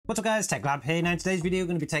What's up guys, TechLab here. Now in today's video we're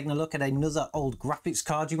going to be taking a look at another old graphics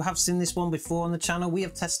card. You have seen this one before on the channel. We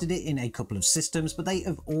have tested it in a couple of systems, but they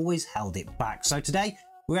have always held it back. So today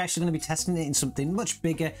we're actually going to be testing it in something much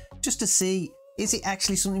bigger, just to see, is it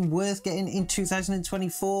actually something worth getting in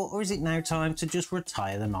 2024, or is it now time to just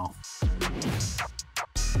retire them off?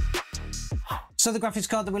 So the graphics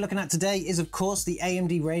card that we're looking at today is of course the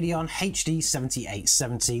AMD Radeon HD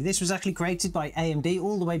 7870. This was actually created by AMD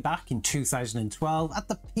all the way back in 2012 at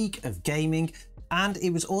the peak of gaming, and it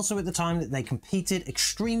was also at the time that they competed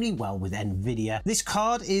extremely well with Nvidia. This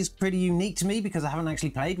card is pretty unique to me because I haven't actually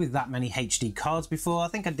played with that many HD cards before. I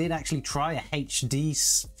think I did actually try a HD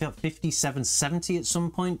 5770 at some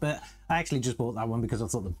point, but I actually just bought that one because I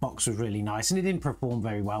thought the box was really nice and it didn't perform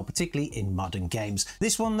very well, particularly in modern games.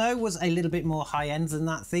 This one though was a little bit more high end than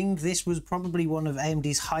that thing. This was probably one of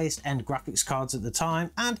AMD's highest end graphics cards at the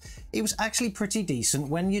time, and it was actually pretty decent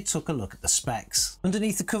when you took a look at the specs.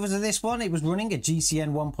 Underneath the covers of this one, it was running a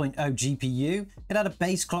GCN 1.0 GPU. It had a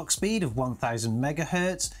base clock speed of 1000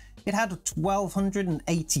 megahertz. It had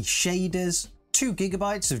 1280 shaders, 2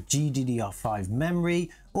 gigabytes of GDDR5 memory,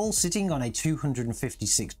 all sitting on a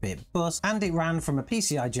 256-bit bus, and it ran from a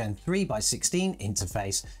PCI Gen 3x16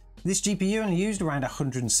 interface. This GPU only used around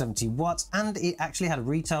 170 watts, and it actually had a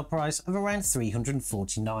retail price of around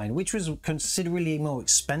 $349, which was considerably more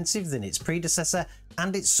expensive than its predecessor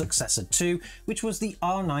and its successor too, which was the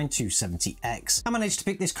R9 270X. I managed to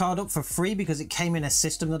pick this card up for free because it came in a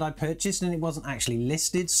system that I purchased and it wasn't actually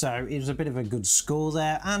listed, so it was a bit of a good score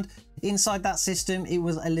there. And inside that system it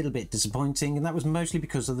was a little bit disappointing, and that was mostly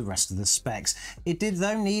because of the rest of the specs. It did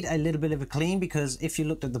though need a little bit of a clean, because if you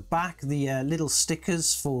looked at the back, the little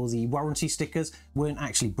stickers for the warranty stickers weren't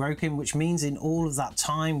actually broken, which means in all of that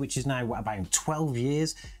time, which is now what, about 12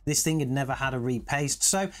 years, this thing had never had a repaste.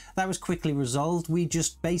 So that was quickly resolved. We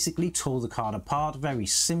just basically tore the card apart, very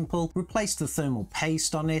simple, replaced the thermal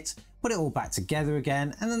paste on it, put it all back together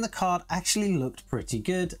again, and then the card actually looked pretty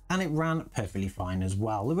good and it ran perfectly fine as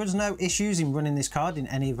well. There was no issues in running this card in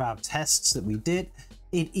any of our tests that we did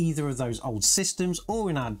in either of those old systems or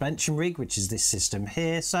in our benching rig, which is this system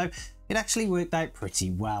here, so it actually worked out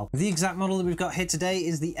pretty well. The exact model that we've got here today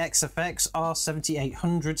is the XFX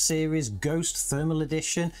R7800 series Ghost Thermal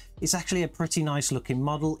Edition. It's actually a pretty nice looking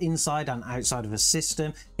model inside and outside of a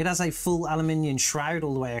system. It has a full aluminium shroud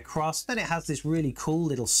all the way across. Then it has this really cool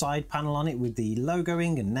little side panel on it with the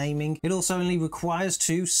logoing and naming. It also only requires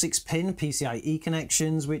two 6-pin PCIe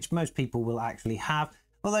connections, which most people will actually have,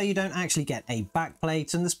 although you don't actually get a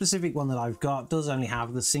backplate, and the specific one that I've got does only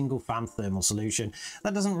have the single fan thermal solution.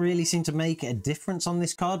 That doesn't really seem to make a difference on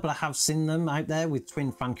this card, but I have seen them out there with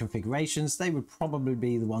twin fan configurations. They would probably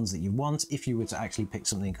be the ones that you want if you were to actually pick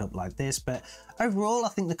something up like this. But overall, I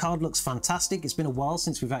think the card looks fantastic. It's been a while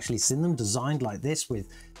since we've actually seen them designed like this with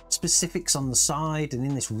specifics on the side and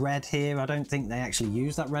in this red here. I don't think they actually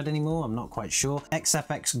use that red anymore. I'm not quite sure.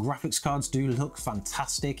 XFX graphics cards do look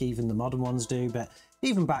fantastic, even the modern ones do, but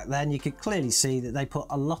even back then you could clearly see that they put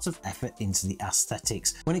a lot of effort into the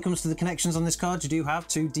aesthetics. When it comes to the connections on this card, you do have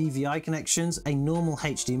two DVI connections, a normal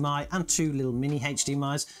HDMI and two little mini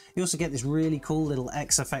HDMIs. You also get this really cool little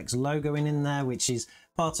XFX logo in there, which is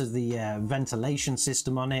part of the ventilation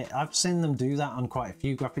system on it. I've seen them do that on quite a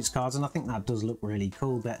few graphics cards, and I think that does look really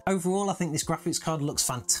cool. But overall, I think this graphics card looks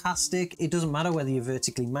fantastic. It doesn't matter whether you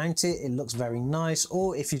vertically mount it, it looks very nice,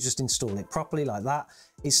 or if you just install it properly like that,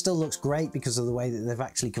 it still looks great because of the way that they've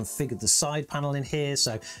actually configured the side panel in here.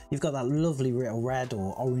 So you've got that lovely little red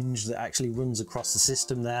or orange that actually runs across the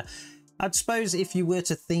system there. I'd suppose if you were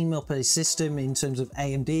to theme up a system in terms of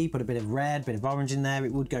AMD, put a bit of red, bit of orange in there,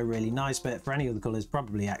 it would go really nice, but for any other colors,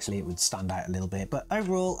 probably actually it would stand out a little bit. But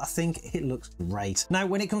overall, I think it looks great. Now,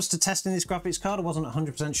 when it comes to testing this graphics card, I wasn't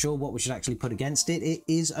 100% sure what we should actually put against it. It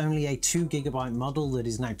is only a 2 GB model that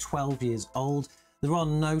is now 12 years old. There are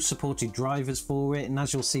no supported drivers for it, and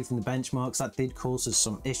as you'll see from the benchmarks, that did cause us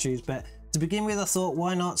some issues. But to begin with, I thought,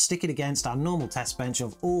 why not stick it against our normal test bench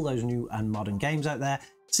of all those new and modern games out there,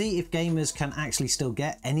 see if gamers can actually still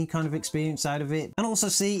get any kind of experience out of it, and also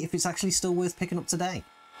see if it's actually still worth picking up today.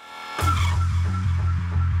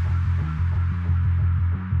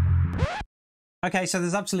 Okay, so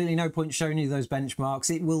there's absolutely no point showing you those benchmarks.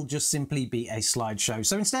 It will just simply be a slideshow.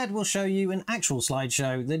 So instead, we'll show you an actual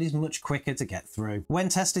slideshow that is much quicker to get through. When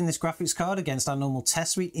testing this graphics card against our normal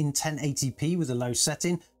test suite in 1080p with a low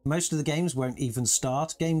setting, most of the games won't even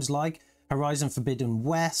start. Games like Horizon Forbidden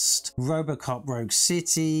West, RoboCop Rogue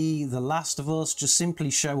City, The Last of Us just simply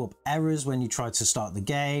show up errors when you try to start the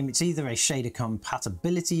game. It's either a shader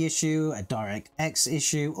compatibility issue, a DirectX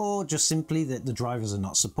issue, or just simply that the drivers are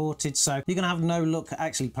not supported. So you're going to have no luck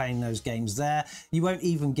actually playing those games there. You won't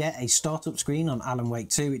even get a startup screen on Alan Wake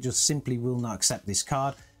 2. It just simply will not accept this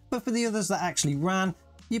card. But for the others that actually ran,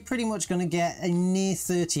 you're pretty much going to get a near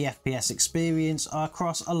 30 FPS experience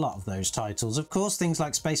across a lot of those titles. Of course, things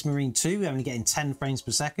like Space Marine 2 only getting 10 frames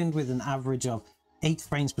per second with an average of 8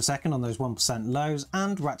 frames per second on those 1% lows,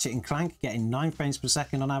 and Ratchet & Clank getting 9 frames per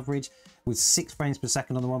second on average with 6 frames per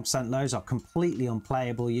second on the 1% lows are completely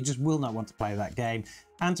unplayable. You just will not want to play that game.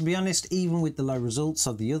 And to be honest, even with the low results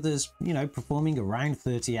of the others, you know, performing around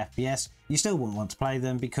 30 FPS, you still wouldn't want to play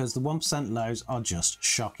them because the 1% lows are just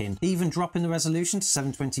shocking. Even dropping the resolution to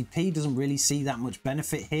 720p doesn't really see that much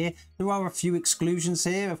benefit here. There are a few exclusions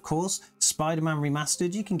here, of course. Spider-Man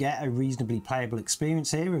Remastered, you can get a reasonably playable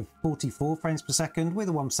experience here of 44 frames per second with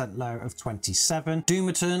a 1% low of 27. Doom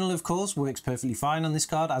Eternal, of course, works perfectly fine on this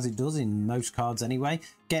card, as it does in most cards anyway,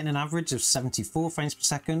 getting an average of 74 frames per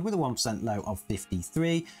second with a 1% low of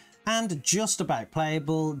 53. And just about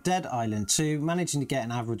playable, Dead Island 2 managing to get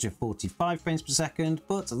an average of 45 frames per second,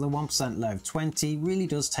 but the 1% low of 20 really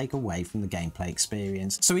does take away from the gameplay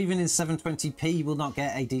experience. So even in 720p, you will not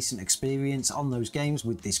get a decent experience on those games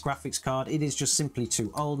with this graphics card. It is just simply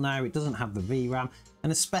too old now. It doesn't have the VRAM,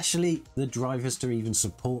 and especially the drivers to even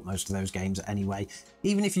support most of those games anyway.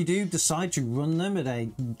 Even if you do decide to run them at a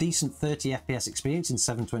decent 30 FPS experience in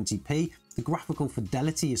 720p, the graphical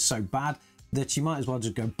fidelity is so bad that you might as well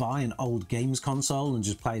just go buy an old games console and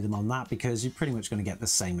just play them on that, because you're pretty much going to get the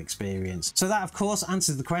same experience. So that of course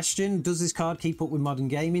answers the question, does this card keep up with modern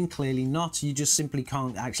gaming? Clearly not. You just simply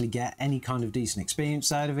can't actually get any kind of decent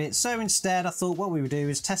experience out of it. So instead I thought what we would do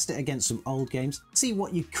is test it against some old games, see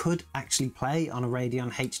what you could actually play on a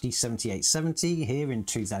Radeon HD 7870 here in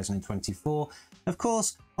 2024. Of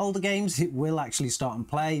course, older games it will actually start and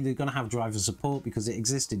play. They're going to have driver support because it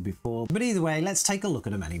existed before. But either way, let's take a look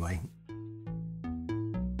at them anyway.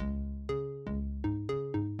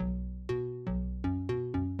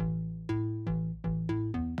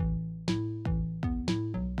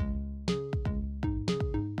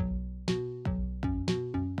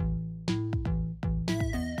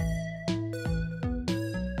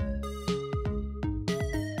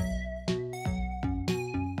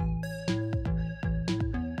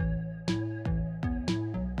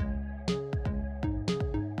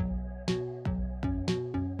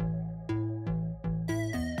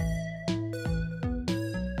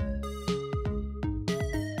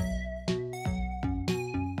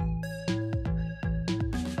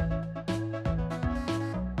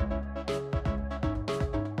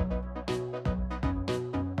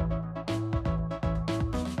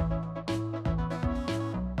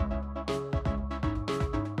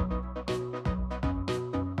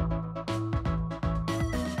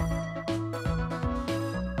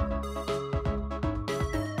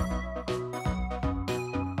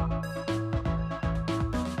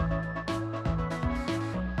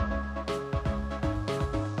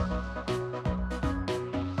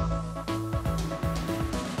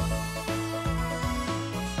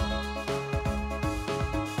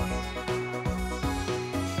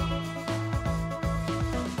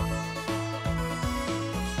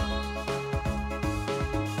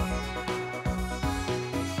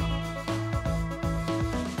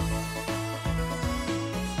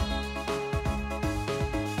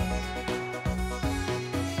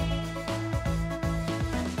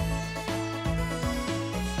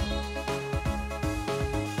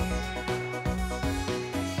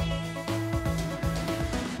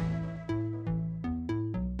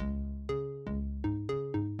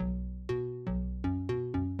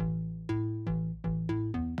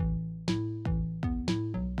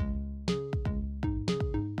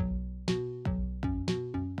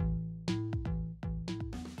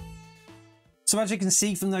 So as you can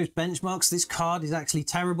see from those benchmarks, this card is actually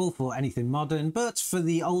terrible for anything modern, but for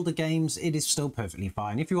the older games, it is still perfectly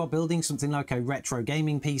fine. If you are building something like a retro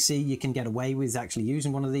gaming PC, you can get away with actually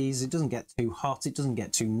using one of these. It doesn't get too hot, it doesn't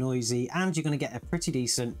get too noisy, and you're going to get a pretty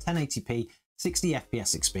decent 1080p 60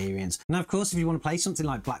 FPS experience. Now, of course, if you want to play something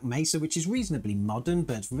like Black Mesa, which is reasonably modern,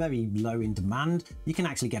 but very low in demand, you can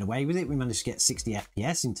actually get away with it. We managed to get 60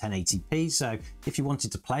 FPS in 1080p. So if you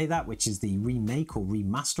wanted to play that, which is the remake or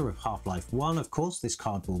remaster of Half-Life 1, of course, this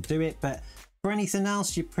card will do it. But for anything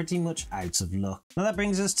else, you're pretty much out of luck. Now that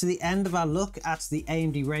brings us to the end of our look at the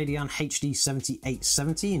AMD Radeon HD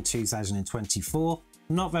 7870 in 2024.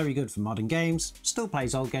 Not very good for modern games, still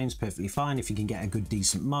plays old games perfectly fine if you can get a good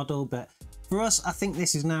decent model, but For us, I think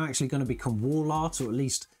this is now actually going to become wall art, or at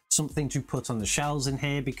least something to put on the shelves in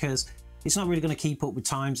here, because it's not really going to keep up with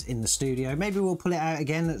times in the studio. Maybe we'll pull it out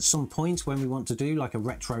again at some point when we want to do like a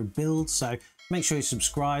retro build. So make sure you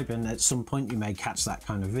subscribe, and at some point you may catch that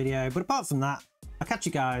kind of video. But apart from that, I'll catch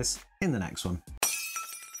you guys in the next one.